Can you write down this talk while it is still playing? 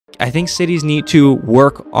I think cities need to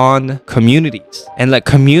work on communities and let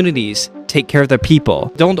communities take care of their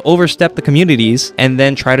people. Don't overstep the communities and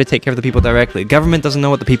then try to take care of the people directly. Government doesn't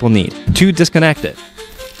know what the people need. Too disconnected.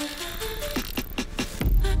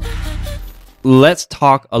 Let's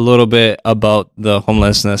talk a little bit about the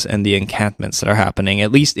homelessness and the encampments that are happening,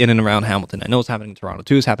 at least in and around Hamilton. I know it's happening in Toronto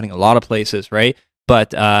too. It's happening in a lot of places, right?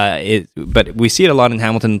 But we see it a lot in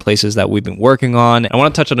Hamilton, places that we've been working on. I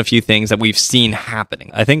want to touch on a few things that we've seen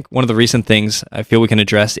happening. I think one of the recent things I feel we can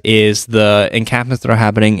address is the encampments that are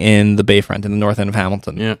happening in the Bayfront, in the north end of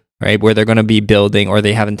Hamilton, right? Where they're going to be building, or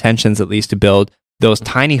they have intentions at least to build those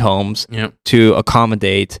tiny homes to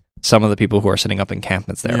accommodate some of the people who are setting up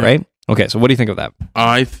encampments there, right? Okay, so what do you think of that?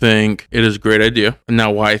 I think it is a great idea.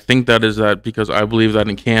 Now, why I think that is that because I believe that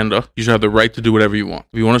in Canada, you should have the right to do whatever you want.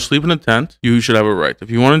 If you want to sleep in a tent, you should have a right. If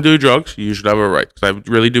you want to do drugs, you should have a right. Because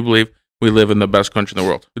I really do believe we live in the best country in the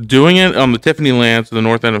world. Doing it on the Tiffany lands to the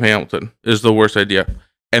north end of Hamilton is the worst idea.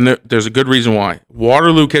 And there's a good reason why.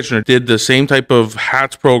 Waterloo Kitchener did the same type of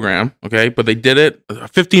HATS program, okay? But they did it a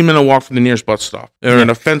 15-minute walk from the nearest bus stop. They're in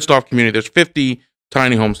a fenced-off community. There's 50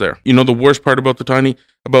 tiny homes there. You know the worst part about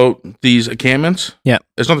these encampments? Yeah.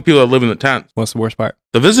 It's not the people that live in the tents. What's the worst part?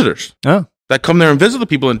 The visitors. Oh. That come there and visit the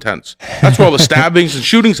people in tents. That's where all the stabbings and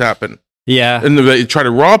shootings happen. Yeah. And they try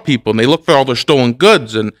to rob people, and they look for all their stolen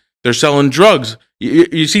goods, and they're selling drugs.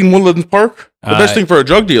 You seen Woodlands Park? The best thing for a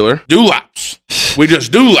drug dealer, do laps. We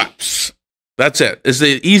just do laps. That's it. It's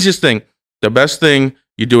the easiest thing. The best thing,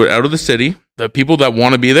 you do it out of the city. The people that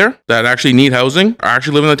want to be there, that actually need housing, are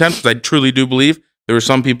actually living in the tents. Because I truly do believe there are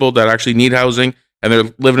some people that actually need housing, and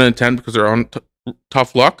they're living in a tent because they're on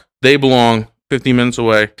tough luck. They belong 15 minutes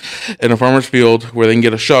away in a farmer's field where they can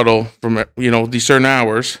get a shuttle from, these certain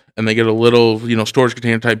hours, and they get a little, storage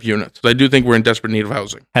container type unit. So I do think we're in desperate need of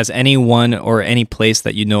housing. Has anyone or any place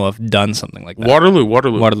that you know of done something like that?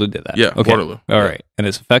 Waterloo did that. Yeah, okay. Waterloo. All right. And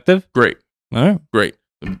it's effective? Great. All right. Great.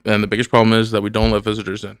 And the biggest problem is that we don't let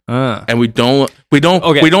visitors in, and we don't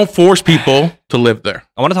force people to live there.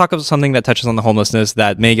 I want to talk about something that touches on the homelessness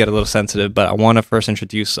that may get a little sensitive, but I want to first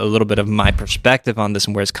introduce a little bit of my perspective on this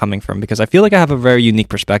and where it's coming from, because I feel like I have a very unique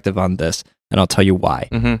perspective on this, and I'll tell you why.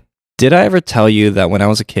 Mm-hmm. Did I ever tell you that when I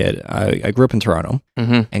was a kid, I grew up in Toronto,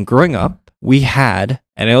 and growing up, we had,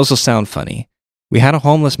 and it also sounds funny, we had a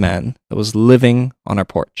homeless man that was living on our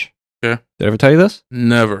porch. Yeah. Did I ever tell you this?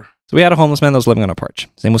 Never. So we had a homeless man that was living on our porch.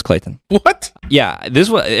 His name was Clayton. What? Yeah, this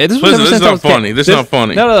was not funny. This is not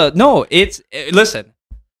funny. No. It's listen.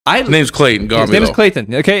 His name's Clayton. His name is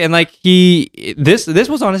Clayton. Okay, and like this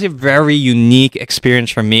was honestly a very unique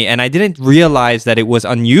experience for me, and I didn't realize that it was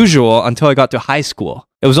unusual until I got to high school.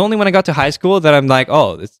 It was only when I got to high school that I'm like,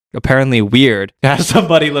 oh, it's apparently weird to have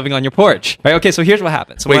somebody living on your porch. Right? Okay, so here's what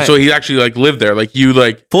happened. So he actually lived there,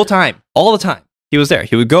 full time, all the time. He was there.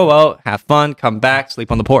 He would go out, have fun, come back,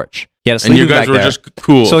 sleep on the porch. He had a sleeping bag there. And you guys were just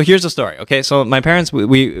cool. So here's the story. Okay, so my parents,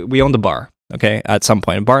 we owned a bar. Okay, at some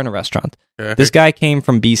point, a bar and a restaurant. Okay. This guy came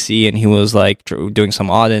from BC, and he was doing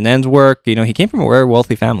some odd and ends work. He came from a very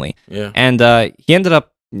wealthy family. Yeah. And he ended up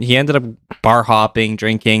bar hopping,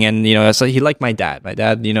 drinking, and so he liked my dad. My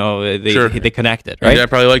dad, they connected, right? Your dad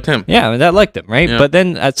probably liked him. Yeah, my dad liked him, right? Yeah. But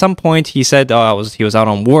then at some point he said, he was out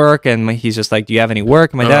on work, and he's just like, "Do you have any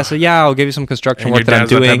work?" And my dad said, "Yeah, I'll give you some construction work that I'm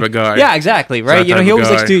doing." That type of guy. Yeah, exactly, right?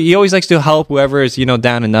 He always likes to help whoever is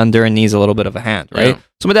down and under and needs a little bit of a hand, right? Yeah.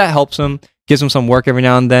 So my dad helps him, gives him some work every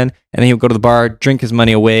now and then he'll go to the bar, drink his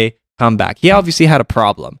money away, come back. He obviously had a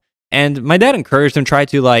problem. And my dad encouraged him, tried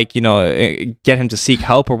to get him to seek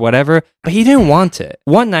help or whatever, but he didn't want it.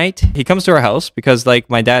 One night, he comes to our house because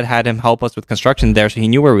my dad had him help us with construction there, so he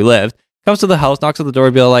knew where we lived. Comes to the house, knocks at the door,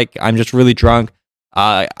 be like, "I'm just really drunk,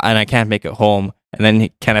 and I can't make it home. And then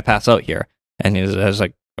can I pass out here?" And he was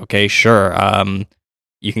like, "Okay, sure.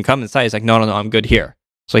 You can come inside." He's like, "No, I'm good here."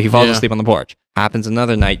 So he falls asleep on the porch. Happens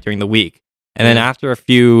another night during the week. And then after a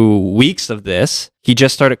few weeks of this, he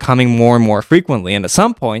just started coming more and more frequently. And at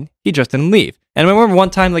some point, he just didn't leave. And I remember one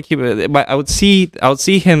time, I would see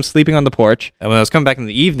him sleeping on the porch. And when I was coming back in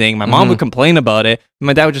the evening, my mom would complain about it. And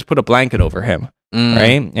my dad would just put a blanket over him,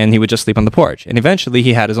 right? And he would just sleep on the porch. And eventually,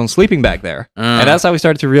 he had his own sleeping bag there. And that's how we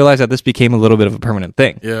started to realize that this became a little bit of a permanent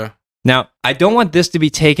thing. Yeah. Now, I don't want this to be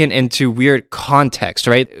taken into weird context,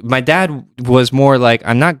 right? My dad was more like,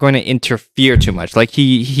 I'm not going to interfere too much. Like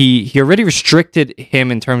he already restricted him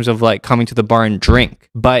in terms of coming to the bar and drink,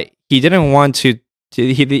 but he didn't want to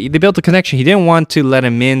they built a connection. He didn't want to let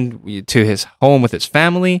him in to his home with his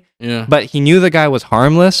family. Yeah. But he knew the guy was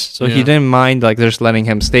harmless, so he didn't mind just letting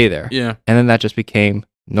him stay there. Yeah. And then that just became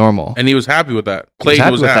normal. And he was happy with that.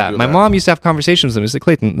 Clayton was happy with that. My mom used to have conversations with him. He's like,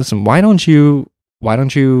 "Clayton, listen, why don't you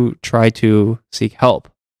try to seek help?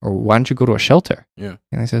 Or why don't you go to a shelter? Yeah.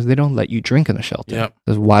 And he says, they don't let you drink in a shelter. Yeah.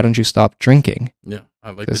 He says, why don't you stop drinking? Yeah.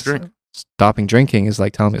 I like to drink. Stopping drinking is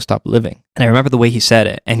like telling me to stop living. And I remember the way he said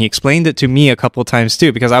it, and he explained it to me a couple of times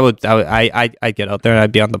too, because I'd get out there and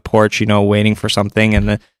I'd be on the porch, waiting for something,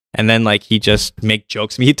 and then like he just make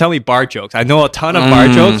jokes. He'd tell me bar jokes. I know a ton of bar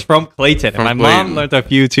jokes from Clayton, and my mom learned a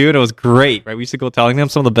few too, and it was great. Right, we used to go telling them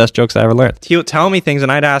some of the best jokes I ever learned. He would tell me things,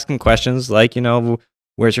 and I'd ask him questions like,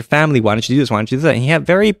 where's your family? Why don't you do this? Why don't you do that? And he had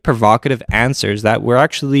very provocative answers that were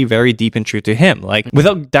actually very deep and true to him. Like,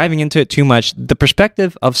 without diving into it too much, the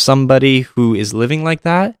perspective of somebody who is living like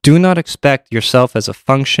that, do not expect yourself as a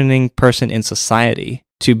functioning person in society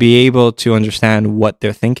to be able to understand what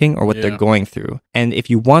they're thinking or what they're going through. And if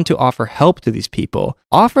you want to offer help to these people,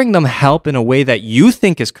 offering them help in a way that you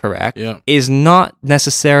think is correct is not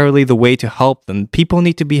necessarily the way to help them. People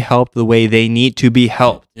need to be helped the way they need to be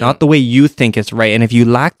helped, not the way you think is right. And if you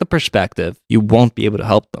lack the perspective, you won't be able to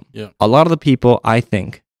help them. Yeah. A lot of the people, I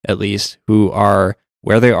think, at least, who are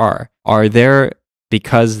where they are there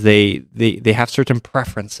because they have certain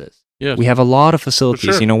preferences. Yes. We have a lot of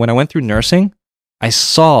facilities. Sure. When I went through nursing, I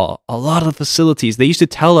saw a lot of the facilities. They used to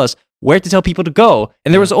tell us where to tell people to go,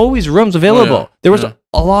 and there was always rooms available. There was a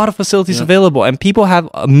lot of facilities available, and people have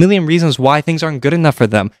a million reasons why things aren't good enough for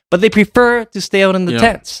them, but they prefer to stay out in the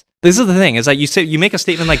tents. This is the thing: is that you make a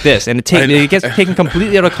statement like this, and it gets taken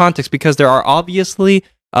completely out of context because there are obviously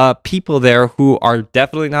people there who are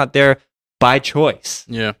definitely not there by choice.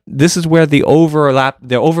 Yeah, this is where the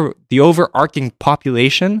overarching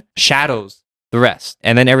population shadows the rest,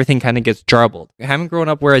 and then everything kind of gets jarbled. Having grown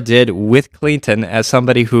up where I did with Clayton as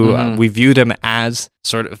somebody who we viewed him as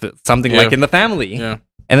sort of something like in the family. Yeah.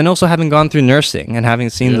 And then also having gone through nursing and having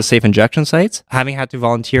seen the safe injection sites, having had to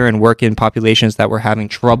volunteer and work in populations that were having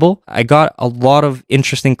trouble, I got a lot of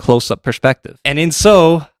interesting close-up perspective. And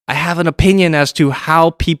I have an opinion as to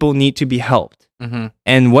how people need to be helped. Mm-hmm.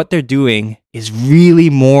 And what they're doing is really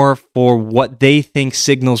more for what they think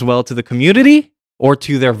signals well to the community or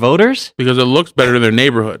to their voters? Because it looks better in their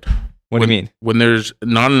neighborhood. What do you mean? When there's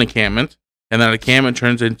not an encampment, and that encampment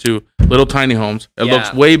turns into little tiny homes, it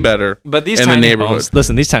looks way better in the neighborhood. Homes,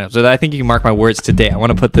 listen, these tiny homes, I think you can mark my words today. I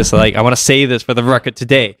want to put this, I want to say this for the record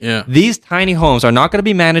today. Yeah. These tiny homes are not going to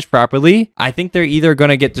be managed properly. I think they're either going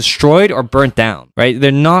to get destroyed or burnt down, right?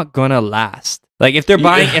 They're not going to last. Like if they're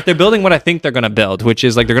building what I think they're going to build, which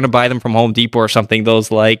is like they're going to buy them from Home Depot or something,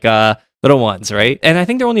 those little ones, right? And I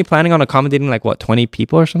think they're only planning on accommodating 20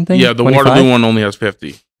 people or something? Yeah, the 25? Waterloo one only has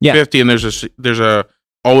 50. Yeah. 50, and there's a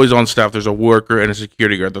always on staff, there's a worker and a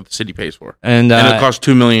security guard that the city pays for. And it costs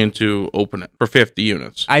 $2 million to open it for 50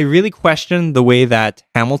 units. I really question the way that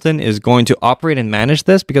Hamilton is going to operate and manage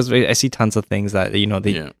this because I see tons of things that, they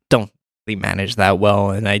don't really manage that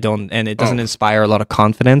well, and it doesn't inspire a lot of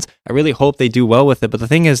confidence. I really hope they do well with it, but the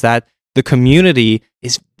thing is that the community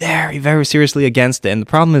is very, very seriously against it. And the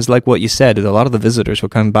problem is, like what you said, is a lot of the visitors will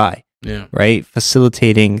come by, right?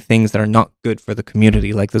 Facilitating things that are not good for the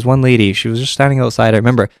community. Like this one lady, she was just standing outside, I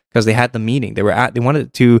remember, because they had the meeting. They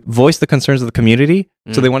wanted to voice the concerns of the community,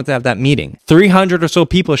 so they wanted to have that meeting. 300 or so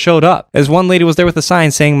people showed up. As one lady was there with a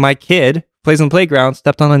sign saying, "My kid plays on the playground,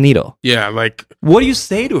 stepped on a needle." Yeah, what do you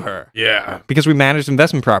say to her? Yeah. Because we manage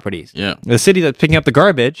investment properties. Yeah. The city that's picking up the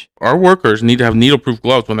garbage. Our workers need to have needle-proof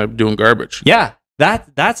gloves when they're doing garbage. Yeah.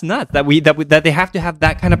 That's nuts. That they have to have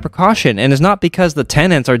that kind of precaution. And it's not because the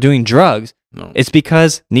tenants are doing drugs. No. It's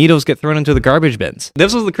because needles get thrown into the garbage bins.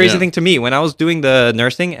 This was the crazy thing to me when I was doing the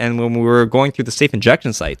nursing and when we were going through the safe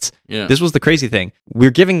injection sites. Yeah. This was the crazy thing.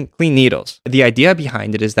 We're giving clean needles. The idea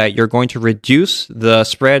behind it is that you're going to reduce the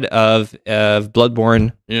spread of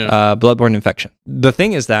bloodborne infection. The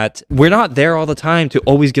thing is that we're not there all the time to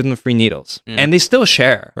always give them free needles. Yeah. And they still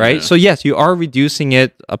share, right? Yeah. So yes, you are reducing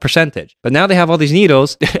it a percentage. But now they have all these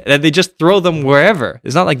needles and they just throw them wherever.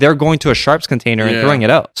 It's not like they're going to a Sharps container and throwing it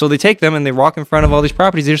out. So they take them and they walk in front of all these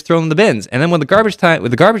properties, they just throw them in the bins. And then when the garbage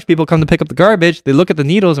people come to pick up the garbage, they look at the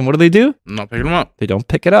needles and what do? Not picking them up. They don't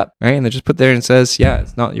pick it up, right? And they just put there and says,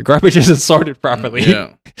 it's not, your garbage isn't sorted properly.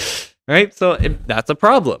 Yeah. Right? So that's a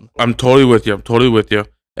problem. I'm totally with you.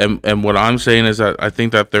 And what I'm saying is that I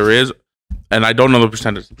think that there is, and I don't know the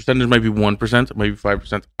percentage. The percentage might be 1%, maybe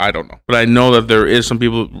 5%. I don't know. But I know that there is some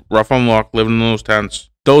people rough on luck living in those tents.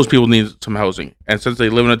 Those people need some housing. And since they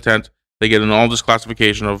live in a tent, they get in all this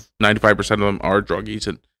classification of 95% of them are druggies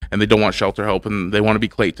and they don't want shelter help and they want to be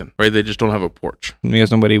Clayton, right? They just don't have a porch.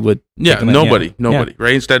 Because nobody would. Yeah, nobody,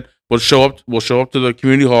 right? Instead, we'll show up to the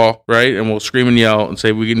community hall, right? And we'll scream and yell and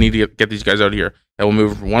say, we need to get these guys out of here. And we'll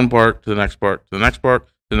move from one park to the next park, to the next park,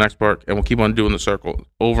 to the next park. And we'll keep on doing the circle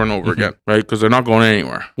over and over again, right? Because they're not going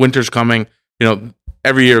anywhere. Winter's coming,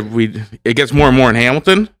 every year it gets more and more in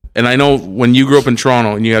Hamilton. And I know when you grew up in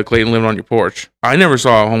Toronto and you had Clayton living on your porch, I never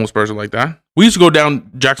saw a homeless person like that. We used to go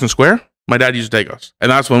down Jackson Square. My dad used to take us.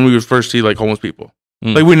 And that's when we would first see like homeless people.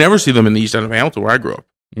 Like we never see them in the east end of Hamilton where I grew up.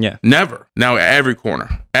 Yeah. Never. Now every corner,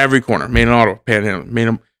 Main and Ottawa,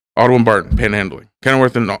 panhandling, Ottawa and Barton, panhandling,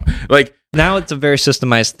 Kenilworth and like. Now it's a very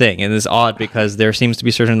systemized thing, and it's odd because there seems to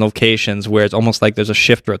be certain locations where it's almost like there's a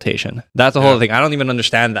shift rotation. That's the whole thing. I don't even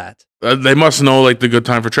understand that. They must know like the good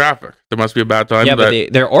time for traffic. There must be a bad time. Yeah,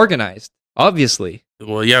 but they're organized, obviously.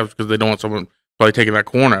 Well, yeah, because they don't want someone probably taking that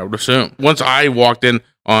corner, I would assume. Once I walked in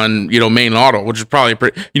on, Main Auto, which is probably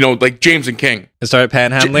pretty, like James and King. And started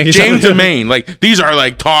panhandling? James and Main. Like, these are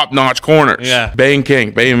like top-notch corners. Yeah. Bay and King,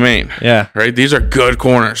 Bay and Main. Yeah. Right? These are good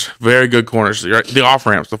corners. Very good corners. The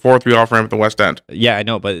off-ramps, the 403 off-ramp at the West End. Yeah, I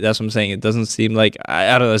know, but that's what I'm saying. It doesn't seem like,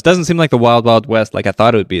 I don't know, it doesn't seem like the Wild Wild West like I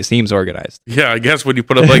thought it would be. It seems organized. Yeah, I guess when you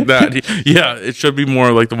put it like that, yeah, it should be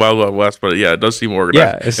more like the Wild Wild West, but yeah, it does seem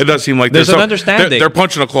organized. Yeah, it does seem like there's an understanding. They're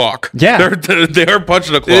punching a clock. Yeah. They're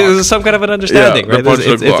punching a clock. There's some kind of an understanding, right?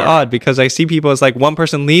 It's odd because I see people, it's like one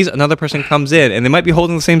person leaves, another person comes in, and they might be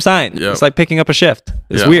holding the same sign. Yep. It's like picking up a shift.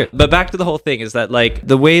 It's weird. But back to the whole thing is that like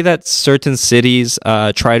the way that certain cities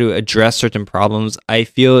try to address certain problems, I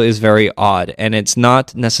feel is very odd. And it's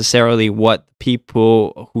not necessarily what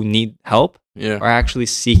people who need help are actually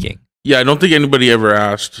seeking. Yeah, I don't think anybody ever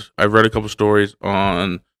asked. I've read a couple stories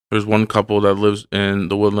on, there's one couple that lives in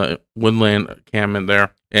the woodland encampment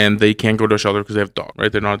there, and they can't go to a shelter because they have dogs,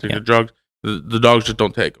 right? They're not addicted to drugs. The dogs just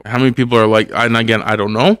don't take them. How many people are like, and again, I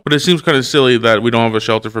don't know, but it seems kind of silly that we don't have a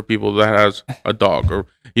shelter for people that has a dog or,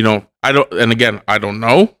 I don't, and again, I don't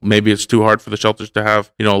know. Maybe it's too hard for the shelters to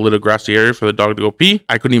have, a little grassy area for the dog to go pee.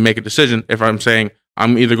 I couldn't even make a decision if I'm saying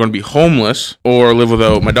I'm either going to be homeless or live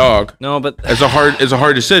without my dog. No, but it's a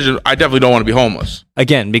hard decision. I definitely don't want to be homeless.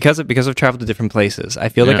 Again, because I've traveled to different places, I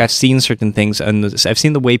feel like I've seen certain things, and I've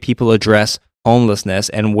seen the way people address homelessness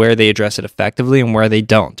and where they address it effectively and where they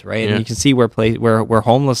don't, right? And you can see where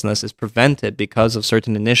homelessness is prevented because of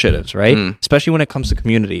certain initiatives, right? Especially when it comes to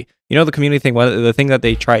community. The community thing, the thing that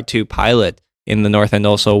they tried to pilot in the North End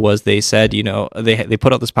also was they said, they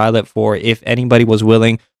put out this pilot for if anybody was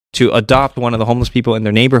willing to adopt one of the homeless people in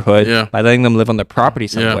their neighborhood by letting them live on their property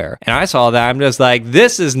somewhere. And I saw that. I'm just like,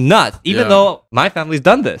 this is nuts. Even though my family's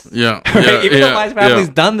done this. Right? Even though my family's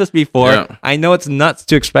done this before, I know it's nuts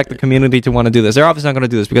to expect the community to want to do this. They're obviously not going to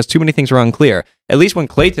do this because too many things were unclear. At least when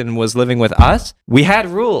Clayton was living with us, we had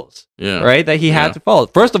rules, right, that he had to follow.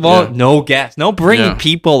 First of all, no guests, no bringing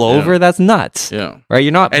people over. That's nuts. Right?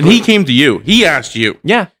 You're not. And he came to you. He asked you.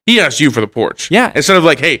 Yeah. He asked you for the porch. Yeah. Instead of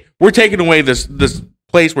like, hey, we're taking away this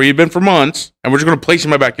place where you've been for months, and we're just going to place you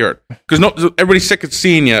in my backyard because everybody's sick of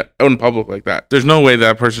seeing you out in public like that. There's no way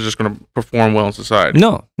that person's just going to perform well in society.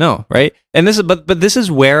 No, right? And this is, but this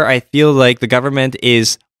is where I feel like the government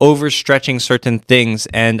is overstretching certain things,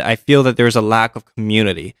 and I feel that there's a lack of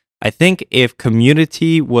community. I think if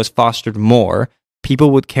community was fostered more,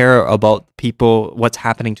 people would care about what's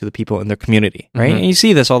happening to the people in their community, right? And you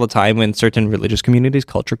see this all the time in certain religious communities,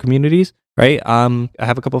 culture communities, right? I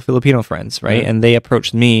have a couple of Filipino friends, right? And they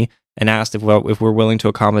approached me and asked if we're willing to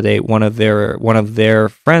accommodate one of their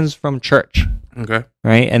friends from church. Okay.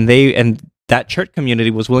 Right? And that church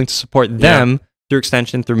community was willing to support them through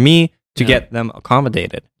extension, through me, to get them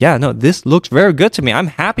accommodated. Yeah, no, this looks very good to me. I'm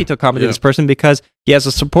happy to accommodate this person because he has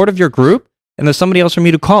the support of your group, and there's somebody else for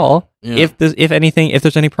me to call if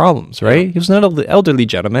there's any problems, right? He was an elderly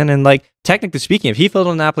gentleman, and like technically speaking, if he filled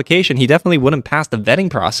out an application, he definitely wouldn't pass the vetting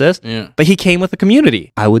process. But he came with a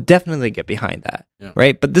community. I would definitely get behind that,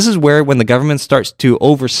 right? But this is where when the government starts to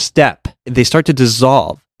overstep, they start to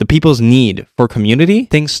dissolve the people's need for community.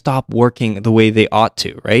 Things stop working the way they ought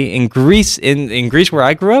to, right? In Greece, in Greece where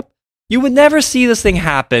I grew up, you would never see this thing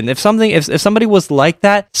happen. If somebody was like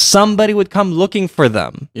that, somebody would come looking for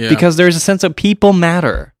them because there's a sense of people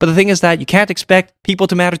matter. But the thing is that you can't expect people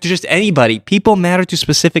to matter to just anybody. People matter to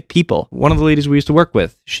specific people. One of the ladies we used to work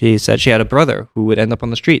with, she said she had a brother who would end up on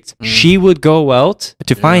the streets. She would go out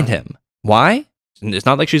to find him. Why? It's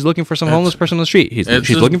not like she's looking for some homeless person on the street.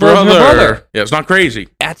 She's looking for her brother. Yeah, it's not crazy.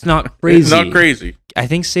 That's not crazy. It's not crazy. I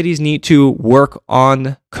think cities need to work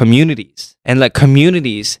on communities and let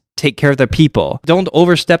communities take care of their people. Don't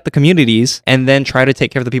overstep the communities and then try to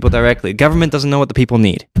take care of the people directly. Government doesn't know what the people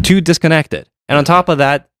need. Too disconnected. And on top of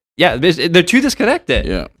that, they're too disconnected.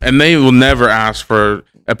 Yeah. And they will never ask for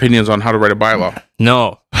opinions on how to write a bylaw.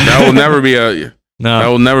 No. That will never be that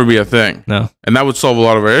will never be a thing. No. And that would solve a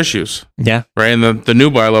lot of our issues. Yeah. Right? And the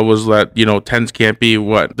new bylaw was that, tents can't be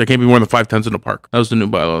there can't be more than 5 tents in a park. That was the new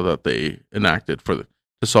bylaw that they enacted to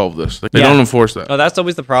to solve this. They don't enforce that. Oh, that's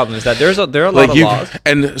always the problem. Is that there are a lot of laws.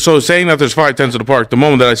 And so saying that there's 5 tents in the park, the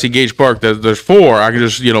moment that I see Gage Park, there's 4, I can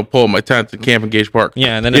just pull up my tent and camp in Gage Park.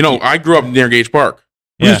 Yeah, and then I grew up near Gage Park.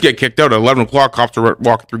 We just get kicked out at 11 o'clock. Cops are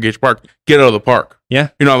walking through Gage Park. Get out of the park. Yeah.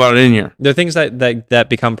 You're not allowed in here. There are things that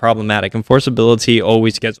become problematic. Enforceability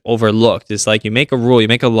always gets overlooked. It's like you make a rule, you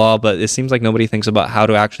make a law, but it seems like nobody thinks about how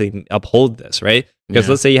to actually uphold this, right? Because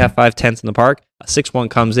let's say you have 5 tents in the park, a 6th one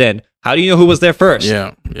comes in. How do you know who was there first?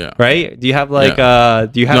 Yeah. Right? Do you have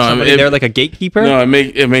somebody there like a gatekeeper? No,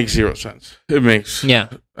 it makes zero sense. It makes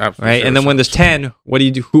absolutely right. And then when there's 10, what do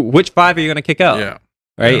you do? Which 5 are you going to kick out? Yeah.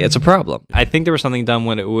 Right, it's a problem. I think there was something done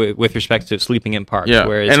with respect to sleeping in parks. Yeah,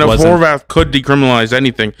 where and if Horvath could decriminalize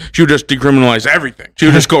anything, she would just decriminalize everything. She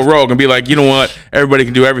would just go rogue and be like, you know what, everybody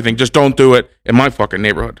can do everything. Just don't do it in my fucking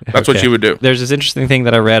neighborhood. That's what she would do. There's this interesting thing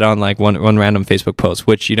that I read on like one random Facebook post,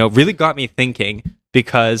 which really got me thinking.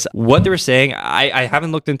 Because what they were saying, I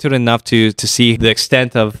haven't looked into it enough to see the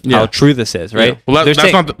extent of how true this is, right? Yeah. Well,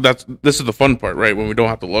 this is the fun part, right? When we don't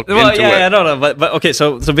have to look into it. I don't know, but okay.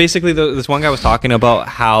 So basically, this one guy was talking about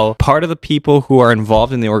how part of the people who are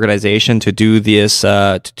involved in the organization to do this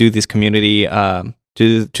community the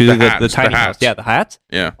tiny house, the hats,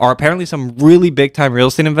 are apparently some really big time real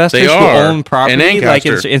estate investors who own property like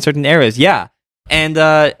in certain areas, And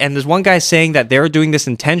there's one guy saying that they're doing this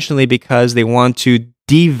intentionally because they want to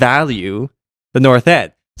devalue the North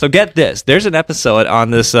End. So get this. There's an episode on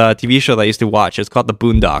this TV show that I used to watch. It's called The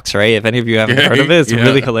Boondocks, right? If any of you haven't heard of it, it's a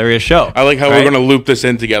really hilarious show. I like how we're going to loop this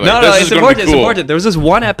in together. No, it's important. Cool. It's important. There was this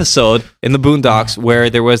one episode in The Boondocks where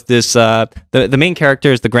there was this, the main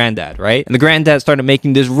character is the granddad, right? And the granddad started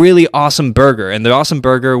making this really awesome burger. And the awesome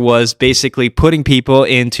burger was basically putting people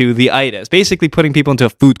into the itis, basically putting people into a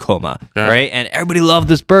food coma, right? And everybody loved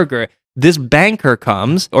this burger. This banker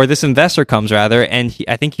comes, or this investor comes rather, and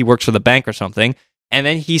I think he works for the bank or something. And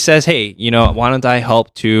then he says, "Hey, why don't I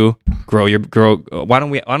help to why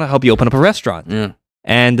don't I help you open up a restaurant?" Yeah.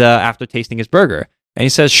 And after tasting his burger, and he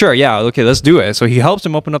says, "Sure, yeah, okay, let's do it." So he helps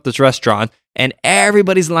him open up this restaurant, and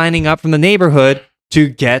everybody's lining up from the neighborhood to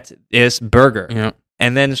get this burger. Yeah.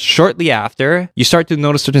 And then shortly after, you start to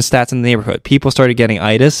notice certain stats in the neighborhood. People started getting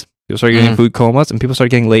itis. People started getting food comas, and people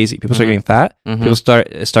started getting lazy. People started getting fat. People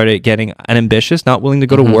started getting unambitious, not willing to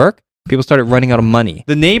go to work. People started running out of money.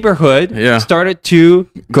 The neighborhood started to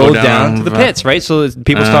go down to the pits, right? So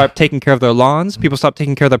people start taking care of their lawns. People stopped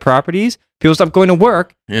taking care of their properties. People stopped going to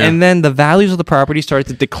work. And then the values of the property started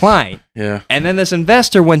to decline. Yeah. And then this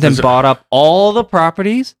investor went and bought up all the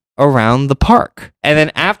properties around the park. And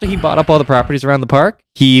then after he bought up all the properties around the park,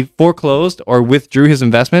 he foreclosed or withdrew his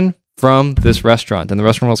investment from this restaurant, and the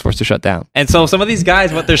restaurant was forced to shut down. And so some of these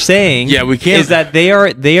guys, what they're saying is that they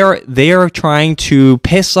are trying to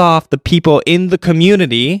piss off the people in the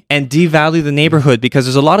community and devalue the neighborhood, because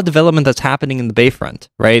there's a lot of development that's happening in the Bayfront,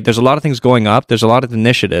 right? There's a lot of things going up. There's a lot of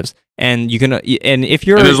initiatives, and there's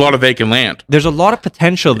a lot of vacant land. There's a lot of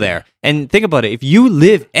potential there. And think about it. If you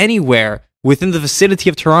live anywhere within the vicinity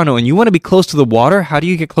of Toronto and you want to be close to the water, how do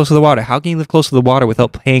you get close to the water? How can you live close to the water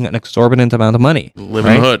without paying an exorbitant amount of money? Live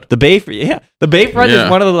in the hood. The Bayfront is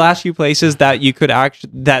one of the last few places that you could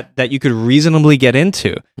that you could reasonably get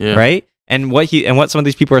into, right? And what some of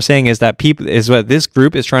these people are saying is that this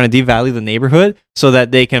group is trying to devalue the neighborhood so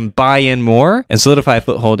that they can buy in more and solidify a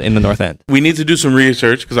foothold in the North End. We need to do some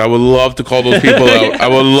research, because I would love to call those people out. I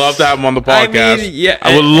would love to have them on the podcast.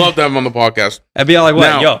 I would love to have them on the podcast. I'd be all like,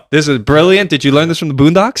 "What? Yo, this is brilliant. Did you learn this from the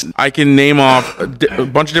Boondocks?" I can name off a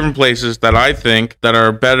bunch of different places that I think that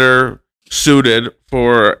are better suited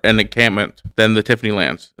for an encampment than the Tiffany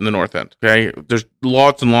Lands in the North End. Okay, there's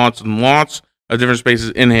lots and lots and lots of different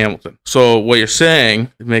spaces in Hamilton. So what you're saying,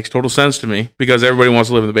 it makes total sense to me, because everybody wants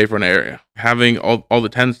to live in the Bayfront area. Having all the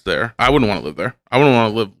tents there, I wouldn't want to live there. I wouldn't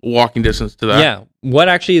want to live walking distance to that. Yeah. What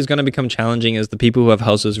actually is going to become challenging is the people who have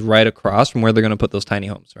houses right across from where they're going to put those tiny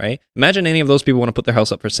homes, right? Imagine any of those people want to put their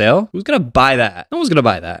house up for sale. Who's going to buy that? No one's going to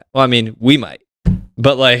buy that. Well, I mean, we might.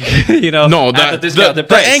 But no,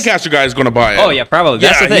 the Ancaster guy is going to buy it. Oh yeah, probably.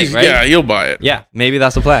 That's the thing, right? Yeah, he'll buy it. Yeah, maybe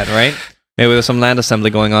that's the plan, right? Maybe there's some land assembly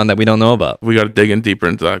going on that we don't know about. We got to dig in deeper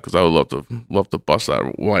into that, because I would love to bust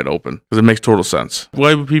that wide open, because it makes total sense.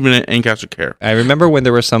 Why would people in Ancaster care? I remember when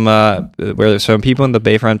there were some people in the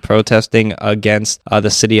Bayfront protesting against the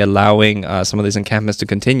city allowing some of these encampments to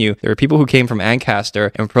continue. There were people who came from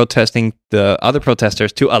Ancaster and protesting the other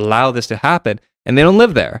protesters to allow this to happen. And they don't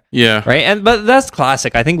live there. Yeah. Right. But that's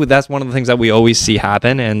classic. I think that's one of the things that we always see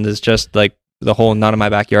happen. And it's just like the whole not in my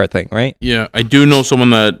backyard thing, right? Yeah. I do know someone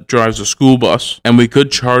that drives a school bus, and we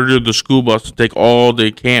could charter the school bus to take all the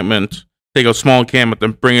encampment, take a small encampment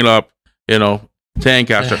and bring it up, to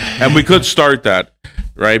Ancaster. And we could start that.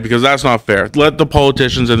 right? Because that's not fair. Let the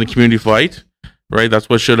politicians and the community fight. Right, that's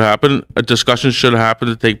what should happen. A discussion should happen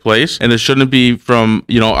to take place, and it shouldn't be from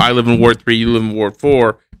I live in Ward 3, you live in Ward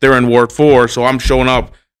 4. They're in Ward 4, so I'm showing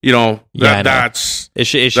up. That's it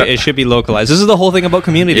should be localized. This is the whole thing about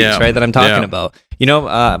communities, right? That I'm talking about.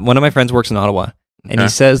 One of my friends works in Ottawa, and he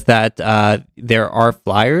says that there are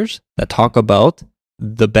flyers that talk about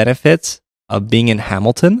the benefits of being in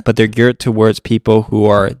Hamilton, but they're geared towards people who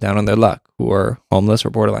are down on their luck, who are homeless or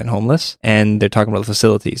borderline homeless, and they're talking about the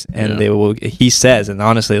facilities. And he says, and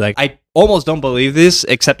honestly, like, I almost don't believe this,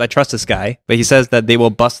 except I trust this guy, but he says that they will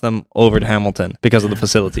bus them over to Hamilton because of the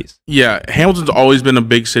facilities. Yeah, Hamilton's always been a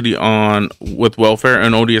big city with welfare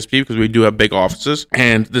and ODSP because we do have big offices.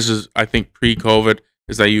 And this is, I think, pre-COVID,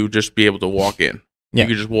 is that you just be able to walk in. Yeah. You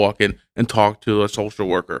can just walk in and talk to a social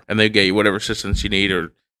worker, and they get you whatever assistance you need,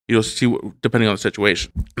 or you'll see depending on the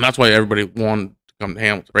situation. And that's why everybody wanted to come to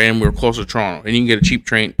Hamilton, right? And we were close to Toronto, and you can get a cheap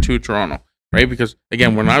train to Toronto, right? Because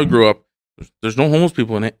again, when I grew up, there's no homeless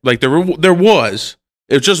people in it. Like there was,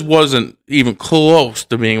 it just wasn't even close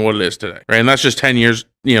to being what it is today, right? And that's just 10 years,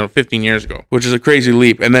 15 years ago, which is a crazy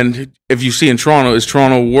leap. And then if you see in Toronto, is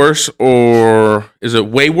Toronto worse or is it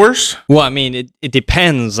way worse? Well, I mean, it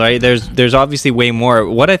depends, right? There's obviously way more.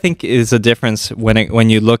 What I think is the difference when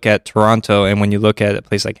you look at Toronto and when you look at a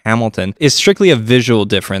place like Hamilton is strictly a visual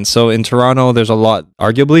difference. So in Toronto, there's a lot,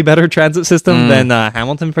 arguably better transit system than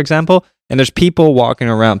Hamilton, for example. And there's people walking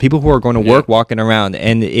around, people who are going to work walking around,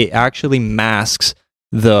 and it actually masks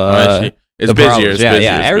the busier.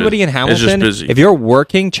 Everybody in Hamilton, if you're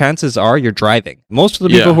working, chances are you're driving. Most of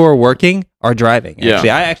the people who are working are driving.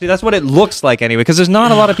 Actually, that's what it looks like anyway, because there's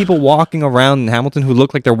not a lot of people walking around in Hamilton who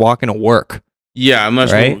look like they're walking to work. Yeah,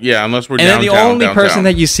 unless we're and downtown. And then the only person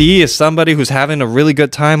that you see is somebody who's having a really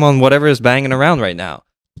good time on whatever is banging around right now.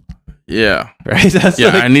 Yeah. Right.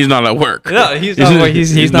 And he's not at work. No, he's not.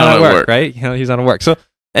 He's not at work. Right. He's not at work. So.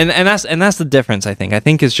 And that's the difference, I think. I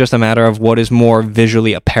think it's just a matter of what is more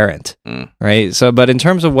visually apparent, right? So, but in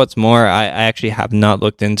terms of what's more, I actually have not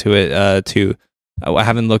looked into it. I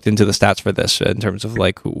haven't looked into the stats for this in terms of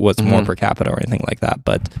like what's more per capita or anything like that.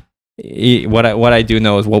 But what I do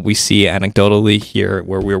know is what we see anecdotally here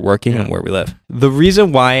where we're working and where we live. The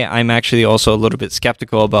reason why I'm actually also a little bit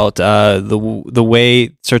skeptical about the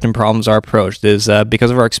way certain problems are approached is because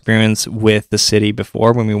of our experience with the city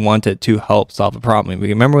before when we wanted to help solve a problem. We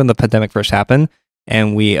remember when the pandemic first happened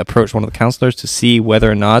and we approached one of the counselors to see whether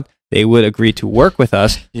or not they would agree to work with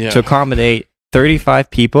us to accommodate 35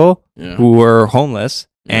 people who were homeless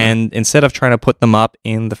and instead of trying to put them up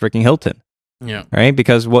in the freaking Hilton. Yeah. Right?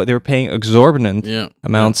 Because what they were paying exorbitant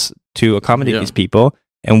amounts to accommodate these people.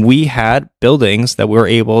 And we had buildings that were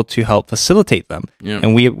able to help facilitate them. Yeah.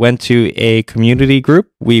 And we went to a community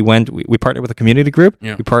group. We partnered with a community group.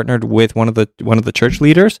 Yeah. We partnered with one of the church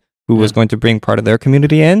leaders who was going to bring part of their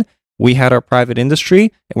community in. We had our private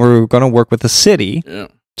industry, and we were going to work with the city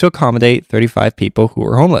to accommodate 35 people who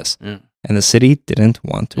were homeless. Yeah. And the city didn't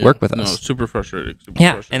want to work with us. No, super frustrating.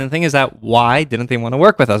 And the thing is that why didn't they want to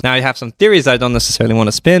work with us? Now, I have some theories that I don't necessarily want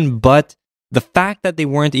to spin, but the fact that they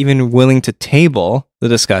weren't even willing to table the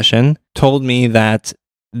discussion told me that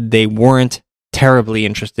they weren't terribly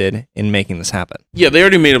interested in making this happen. Yeah, they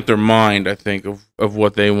already made up their mind, I think, of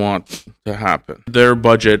what they want to happen. Their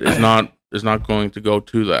budget is not going to go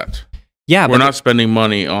to that. Yeah, we're not spending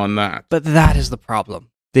money on that. But that is the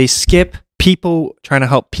problem. They skip people trying to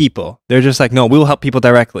help people. They're just like, no, we'll help people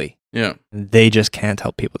directly. Yeah. They just can't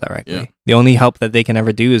help people directly. Yeah. The only help that they can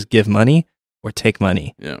ever do is give money or take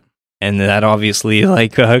money. Yeah. And that obviously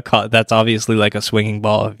that's obviously like a swinging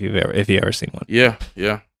ball if you've ever seen one. Yeah.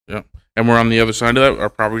 And we're on the other side of that. Our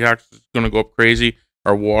property tax is going to go up crazy.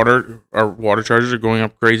 Our water charges are going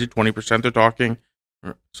up crazy. 20% they're talking.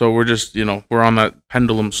 So we're just, we're on that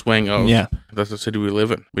pendulum swing of that's the city we live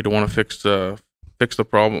in. We don't want to fix the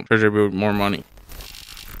problem. Treasury with more money.